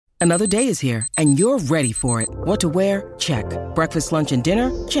Another day is here, and you're ready for it. What to wear? Check. Breakfast, lunch, and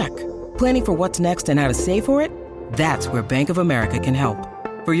dinner? Check. Planning for what's next and how to save for it? That's where Bank of America can help.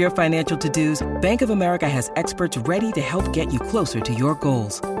 For your financial to-dos, Bank of America has experts ready to help get you closer to your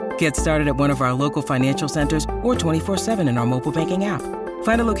goals. Get started at one of our local financial centers or 24/7 in our mobile banking app.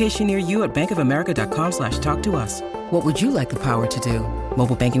 Find a location near you at bankofamerica.com/talktous. What would you like the power to do?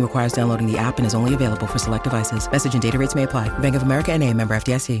 Mobile banking requires downloading the app and is only available for select devices. Message and data rates may apply. Bank of America N.A., member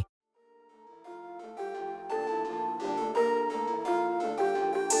FDIC.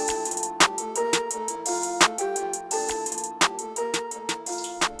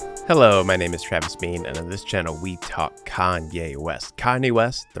 Hello, my name is Travis Bean, and on this channel we talk Kanye West. Kanye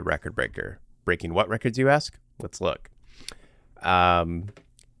West, the record breaker. Breaking what records, you ask? Let's look.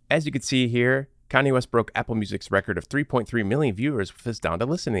 As you can see here, Kanye West broke Apple Music's record of 3.3 million viewers with his Down to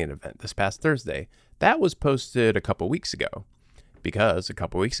Listening event this past Thursday. That was posted a couple weeks ago, because a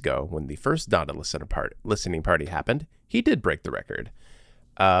couple weeks ago, when the first Down to Listening party happened, he did break the record.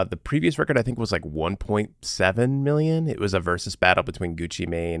 The previous record, I think, was like 1.7 million. It was a versus battle between Gucci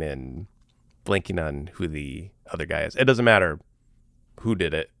Mane and blanking on who the other guy is. It doesn't matter who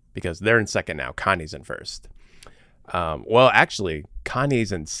did it because they're in second now. Kanye's in first. Well, actually,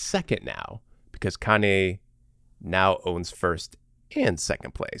 Kanye's in second now because Kanye now owns first and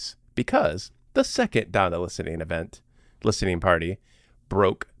second place because the second Down to Listening party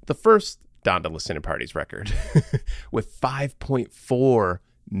broke the first Down to Listening party's record with 5.4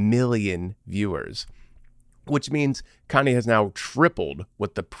 million viewers, which means Kanye has now tripled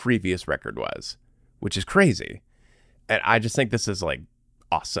what the previous record was, which is crazy. And I just think this is like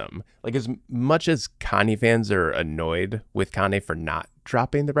awesome. Like, as much as Kanye fans are annoyed with Kanye for not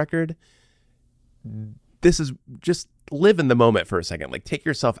dropping the record, this is just live in the moment for a second. Like, take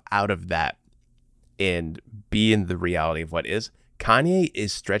yourself out of that and be in the reality of what is. Kanye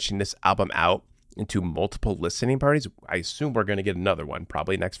is stretching this album out into multiple listening parties. I assume we're going to get another one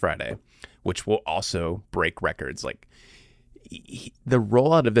probably next Friday, which will also break records. Like, the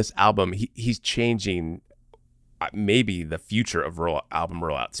rollout of this album, he's changing maybe the future of album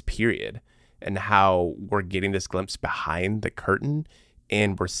rollouts, period, and how we're getting this glimpse behind the curtain,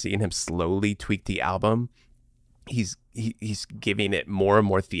 and we're seeing him slowly tweak the album. He's giving it more and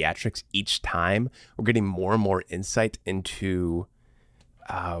more theatrics each time. We're getting more and more insight into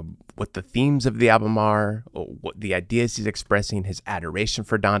what the themes of the album are, what the ideas he's expressing, his adoration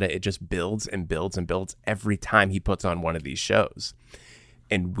for Donda. It just builds and builds and builds every time he puts on one of these shows.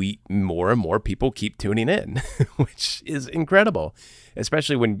 And more and more people keep tuning in, which is incredible,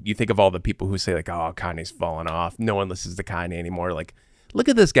 especially when you think of all the people who say like, oh, Kanye's fallen off. No one listens to Kanye anymore. Like, look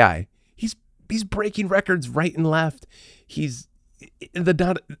at this guy. He's breaking records right and left. The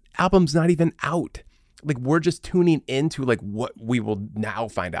Donda album's not even out. Like, we're just tuning into like what we will now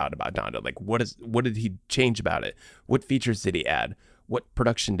find out about Donda. Like, what did he change about it? What features did he add? What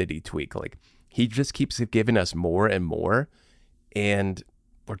production did he tweak? Like, he just keeps giving us more and more, and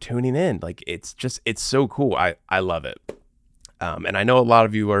we're tuning in. Like, it's so cool. I love it. And I know a lot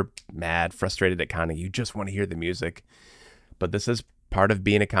of you are mad, frustrated at Kanye. You just want to hear the music, but this is part of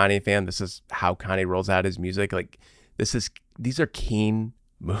being a Kanye fan. This is how Kanye rolls out his music. Like, these are keen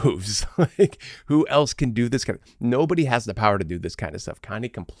moves. Like, who else can do this nobody has the power to do this kind of stuff.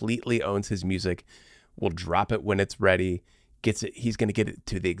 Kanye completely owns his music, will drop it when it's ready, he's going to get it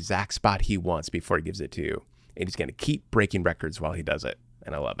to the exact spot he wants before he gives it to you, and he's going to keep breaking records while he does it,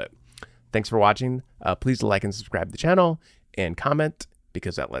 and I love it. Thanks for watching. Please like and subscribe to the channel and comment,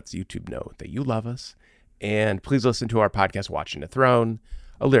 because that lets YouTube know that you love us. And please listen to our podcast, Watching the Throne,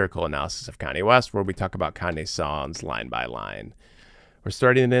 a lyrical analysis of Kanye West, where we talk about Kanye's songs line by line. We're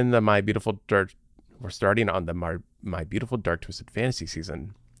starting on the My Beautiful Dark Twisted Fantasy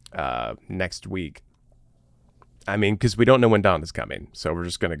season next week. I mean, because we don't know when Dawn is coming, so we're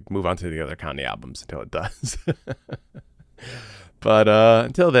just going to move on to the other Kanye albums until it does. But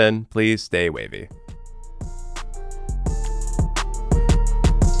until then, please stay wavy.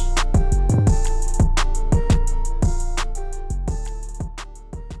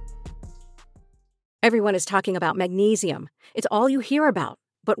 Everyone is talking about magnesium. It's all you hear about.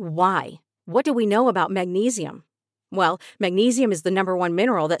 But why? What do we know about magnesium? Well, magnesium is the number one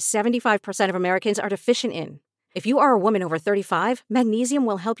mineral that 75% of Americans are deficient in. If you are a woman over 35, magnesium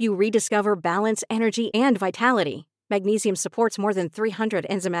will help you rediscover balance, energy, and vitality. Magnesium supports more than 300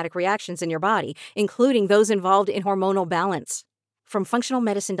 enzymatic reactions in your body, including those involved in hormonal balance. From functional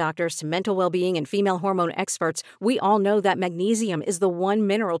medicine doctors to mental well-being and female hormone experts, we all know that magnesium is the one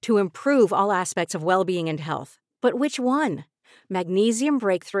mineral to improve all aspects of well-being and health. But which one? Magnesium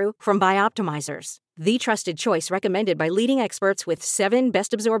Breakthrough from Bioptimizers. the trusted choice recommended by leading experts with 7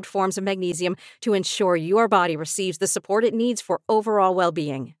 best-absorbed forms of magnesium to ensure your body receives the support it needs for overall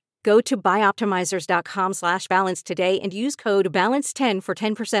well-being. Go to bioptimizers.com/balance today and use code BALANCE10 for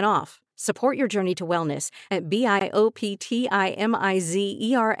 10% off. Support your journey to wellness at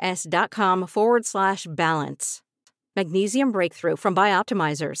bioptimizers.com/balance. Magnesium Breakthrough from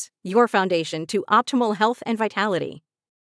Bioptimizers, your foundation to optimal health and vitality.